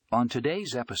On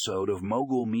today's episode of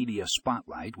Mogul Media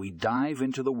Spotlight, we dive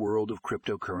into the world of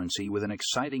cryptocurrency with an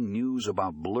exciting news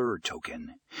about Blur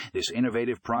Token. This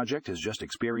innovative project has just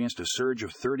experienced a surge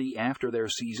of 30 after their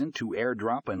season to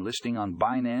airdrop and listing on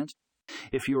Binance.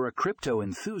 If you're a crypto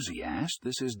enthusiast,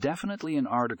 this is definitely an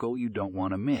article you don't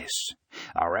want to miss.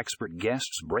 Our expert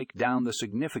guests break down the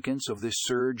significance of this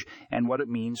surge and what it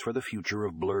means for the future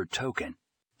of Blur Token.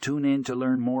 Tune in to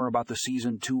learn more about the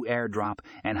Season 2 airdrop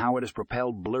and how it has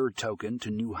propelled Blur Token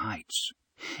to new heights.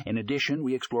 In addition,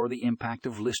 we explore the impact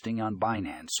of listing on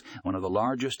Binance, one of the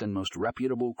largest and most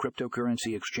reputable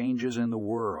cryptocurrency exchanges in the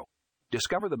world.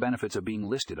 Discover the benefits of being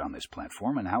listed on this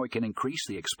platform and how it can increase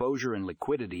the exposure and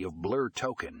liquidity of Blur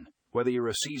Token. Whether you're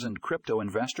a seasoned crypto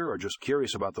investor or just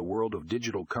curious about the world of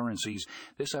digital currencies,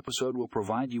 this episode will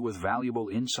provide you with valuable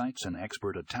insights and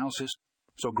expert analysis.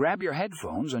 So grab your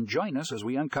headphones and join us as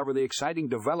we uncover the exciting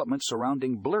developments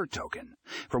surrounding Blur Token.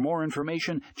 For more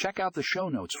information, check out the show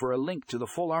notes for a link to the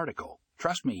full article.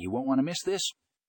 Trust me, you won't want to miss this.